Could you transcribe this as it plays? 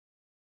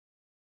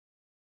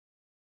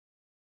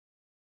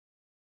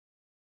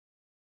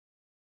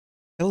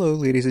Hello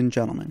ladies and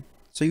gentlemen.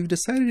 So you've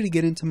decided to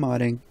get into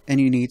modding and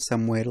you need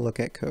some way to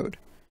look at code.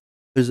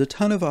 There's a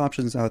ton of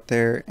options out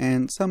there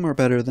and some are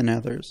better than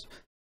others.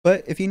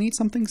 But if you need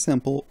something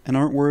simple and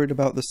aren't worried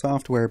about the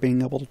software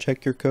being able to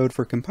check your code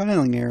for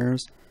compiling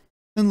errors,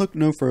 then look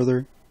no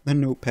further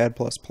than Notepad++.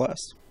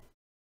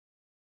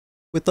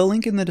 With the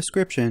link in the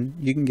description,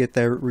 you can get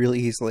there real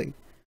easily.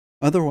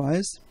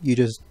 Otherwise, you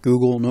just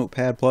Google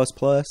Notepad++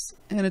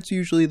 and it's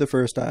usually the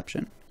first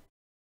option.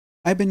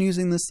 I've been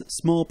using this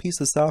small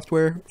piece of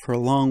software for a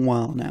long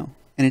while now,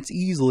 and it's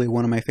easily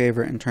one of my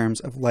favorite in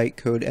terms of light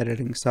code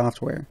editing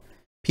software.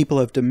 People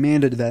have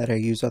demanded that I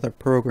use other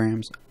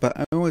programs, but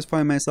I always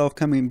find myself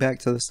coming back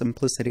to the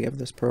simplicity of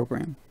this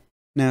program.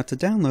 Now to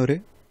download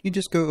it, you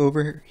just go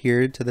over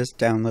here to this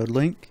download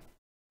link,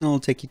 and it'll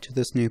take you to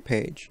this new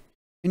page.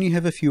 And you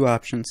have a few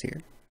options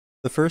here.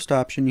 The first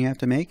option you have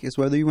to make is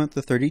whether you want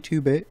the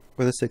 32-bit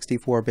or the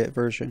 64-bit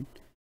version.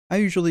 I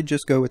usually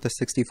just go with the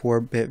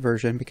 64-bit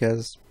version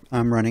because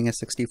I'm running a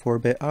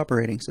 64-bit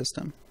operating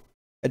system.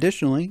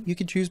 Additionally, you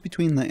can choose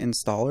between the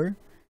installer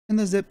and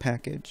the zip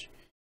package.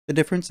 The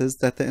difference is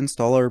that the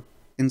installer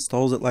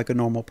installs it like a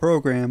normal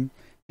program,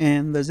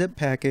 and the zip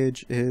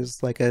package is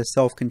like a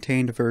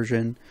self-contained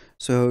version,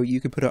 so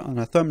you can put it on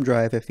a thumb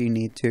drive if you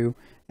need to,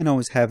 and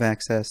always have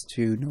access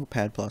to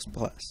Notepad++.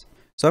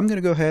 So I'm going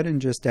to go ahead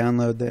and just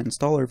download the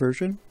installer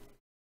version,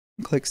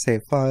 click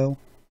Save File,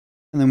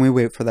 and then we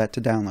wait for that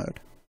to download.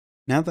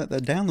 Now that the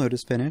download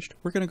is finished,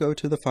 we're going to go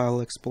to the File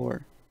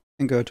Explorer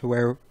and go to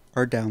where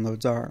our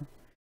downloads are.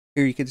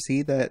 Here you can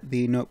see that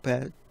the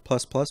Notepad++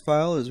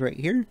 file is right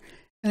here,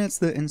 and it's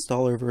the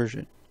installer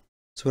version.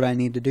 So what I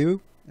need to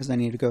do is I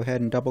need to go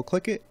ahead and double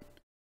click it.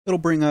 It'll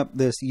bring up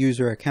this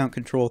user account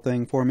control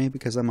thing for me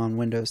because I'm on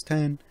Windows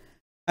 10.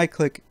 I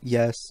click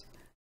Yes,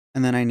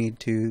 and then I need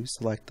to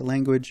select the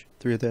language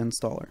through the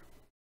installer.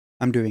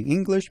 I'm doing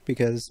English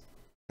because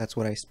that's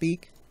what I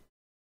speak.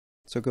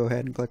 So go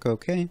ahead and click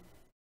OK.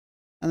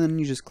 And then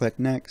you just click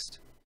Next.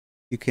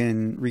 You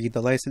can read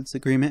the license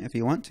agreement if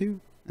you want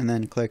to, and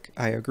then click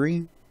I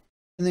agree.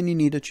 And then you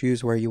need to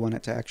choose where you want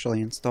it to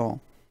actually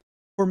install.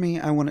 For me,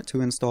 I want it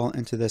to install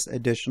into this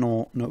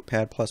additional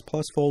Notepad++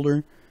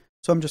 folder,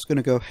 so I'm just going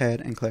to go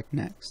ahead and click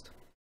Next.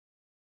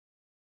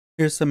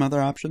 Here's some other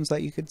options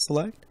that you could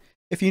select.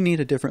 If you need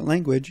a different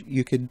language,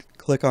 you could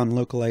click on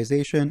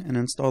Localization and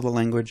install the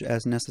language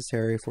as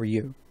necessary for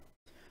you.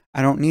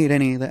 I don't need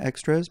any of the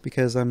extras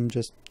because I'm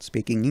just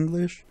speaking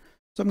English.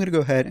 So I'm going to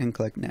go ahead and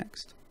click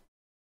Next.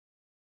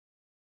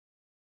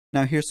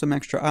 Now here's some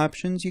extra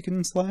options you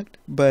can select,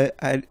 but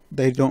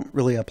they don't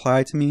really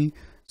apply to me,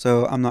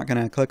 so I'm not going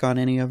to click on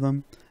any of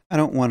them. I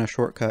don't want a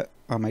shortcut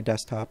on my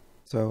desktop,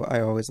 so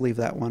I always leave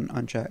that one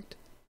unchecked.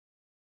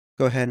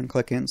 Go ahead and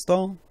click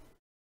Install,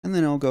 and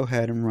then it'll go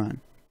ahead and run.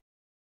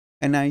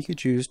 And now you can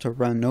choose to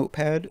run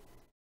Notepad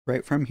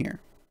right from here.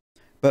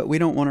 But we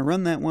don't want to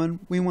run that one.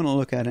 We want to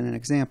look at an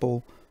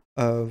example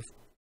of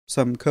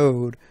some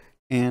code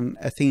and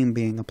a theme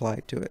being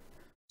applied to it.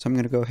 So I'm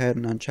going to go ahead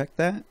and uncheck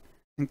that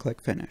and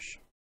click Finish.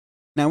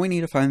 Now we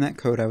need to find that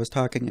code I was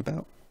talking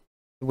about.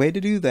 The way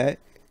to do that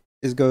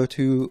is go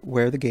to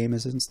where the game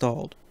is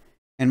installed.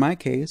 In my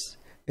case,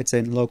 it's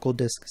in Local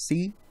Disk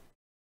C,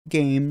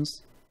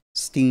 Games,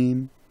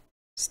 Steam,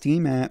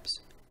 Steam Apps,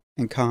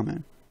 and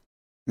Common.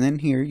 And then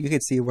here you can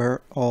see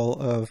where all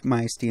of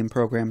my Steam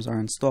programs are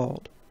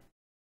installed.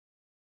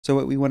 So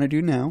what we want to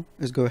do now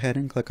is go ahead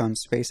and click on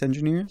Space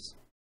Engineers,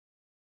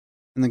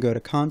 and then go to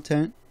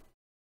Content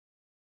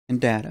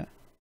and Data.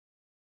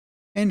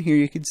 And here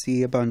you can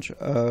see a bunch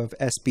of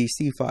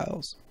SBC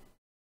files.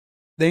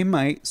 They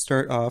might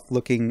start off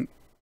looking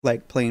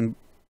like plain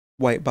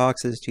white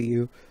boxes to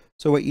you,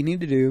 so what you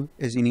need to do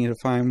is you need to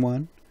find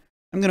one.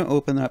 I'm going to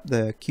open up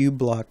the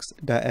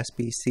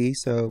cubeblocks.sbc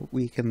so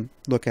we can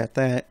look at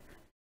that.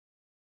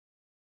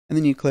 And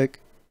then you click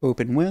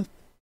Open With,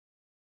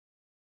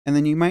 and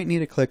then you might need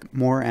to click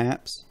More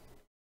Apps,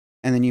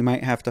 and then you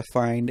might have to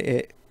find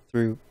it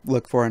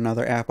look for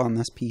another app on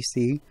this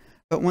PC,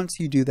 but once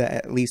you do that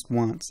at least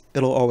once,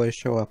 it'll always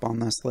show up on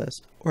this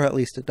list, or at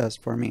least it does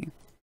for me.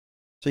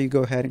 So you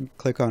go ahead and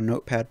click on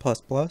Notepad++,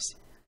 and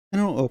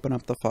it'll open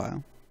up the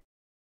file.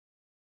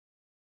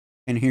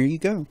 And here you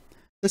go.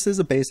 This is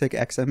a basic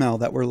XML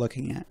that we're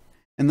looking at,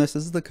 and this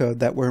is the code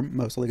that we're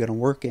mostly going to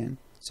work in.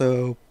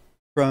 So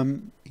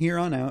from here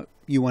on out,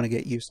 you want to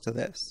get used to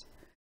this,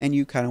 and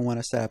you kind of want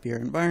to set up your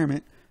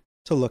environment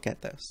to look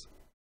at this.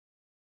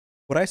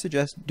 What I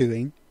suggest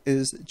doing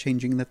is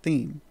changing the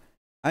theme.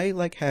 I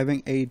like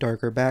having a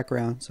darker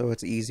background so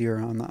it's easier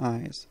on the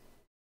eyes.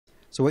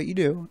 So what you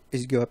do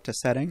is you go up to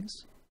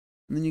Settings,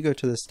 and then you go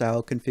to the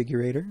Style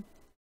Configurator,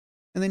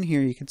 and then here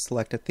you can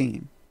select a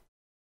theme.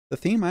 The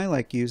theme I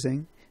like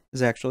using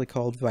is actually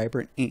called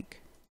Vibrant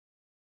Ink.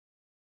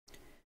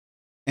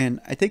 And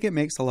I think it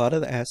makes a lot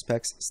of the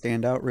aspects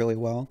stand out really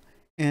well,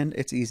 and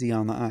it's easy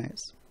on the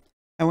eyes.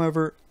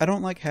 However, I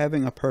don't like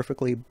having a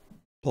perfectly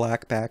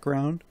black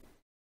background,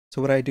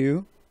 so what I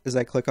do is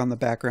I click on the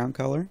background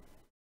color,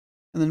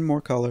 and then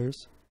more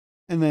colors,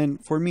 And then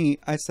for me,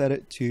 I set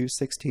it to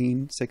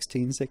 16,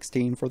 16,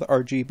 16 for the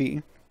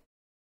RGB.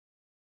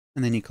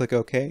 And then you click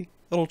OK,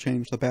 it'll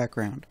change the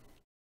background.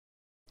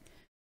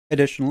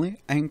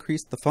 Additionally, I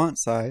increased the font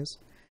size,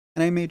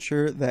 and I made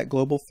sure that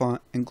global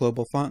font and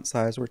global font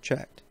size were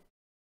checked.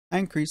 I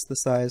increased the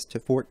size to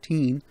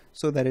 14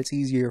 so that it's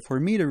easier for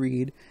me to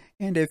read,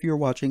 and if you're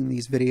watching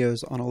these videos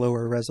on a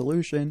lower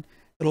resolution,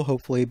 it'll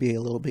hopefully be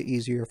a little bit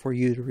easier for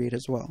you to read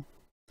as well.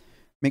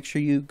 Make sure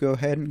you go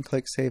ahead and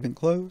click Save and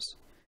Close,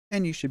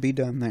 and you should be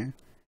done there.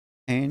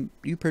 And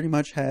you pretty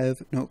much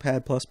have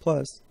Notepad++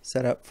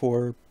 set up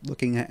for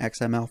looking at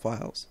XML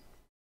files.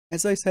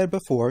 As I said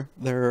before,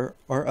 there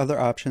are other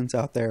options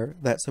out there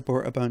that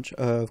support a bunch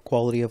of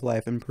quality of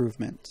life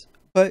improvements,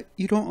 but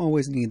you don't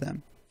always need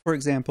them. For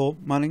example,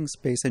 modding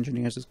Space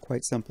Engineers is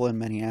quite simple in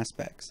many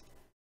aspects,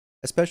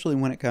 especially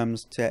when it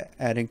comes to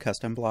adding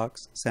custom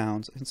blocks,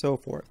 sounds, and so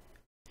forth.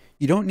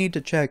 You don't need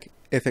to check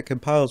if it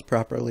compiles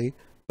properly,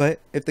 but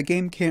if the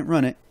game can't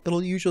run it,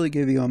 it'll usually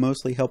give you a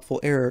mostly helpful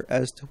error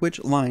as to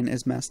which line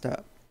is messed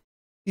up.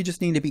 You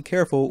just need to be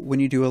careful when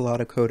you do a lot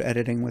of code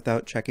editing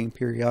without checking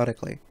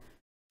periodically.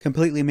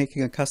 Completely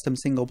making a custom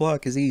single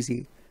block is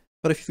easy,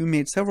 but if you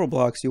made several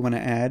blocks you want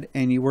to add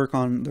and you work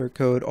on their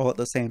code all at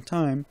the same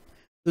time,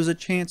 there's a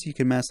chance you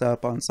can mess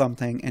up on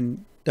something,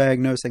 and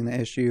diagnosing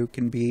the issue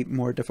can be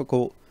more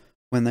difficult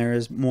when there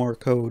is more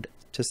code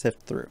to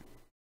sift through.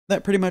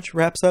 That pretty much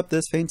wraps up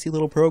this fancy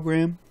little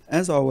program.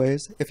 As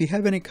always, if you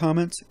have any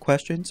comments,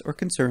 questions, or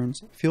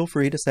concerns, feel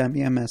free to send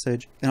me a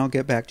message and I'll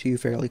get back to you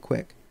fairly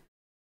quick.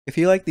 If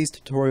you like these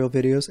tutorial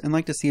videos and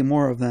like to see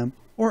more of them,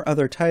 or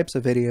other types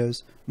of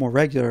videos more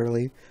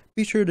regularly,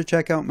 be sure to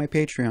check out my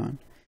Patreon.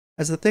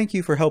 As a thank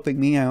you for helping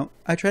me out,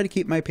 I try to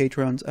keep my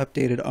patrons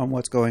updated on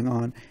what's going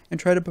on and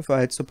try to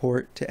provide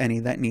support to any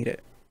that need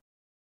it.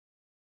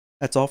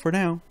 That's all for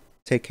now.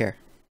 Take care.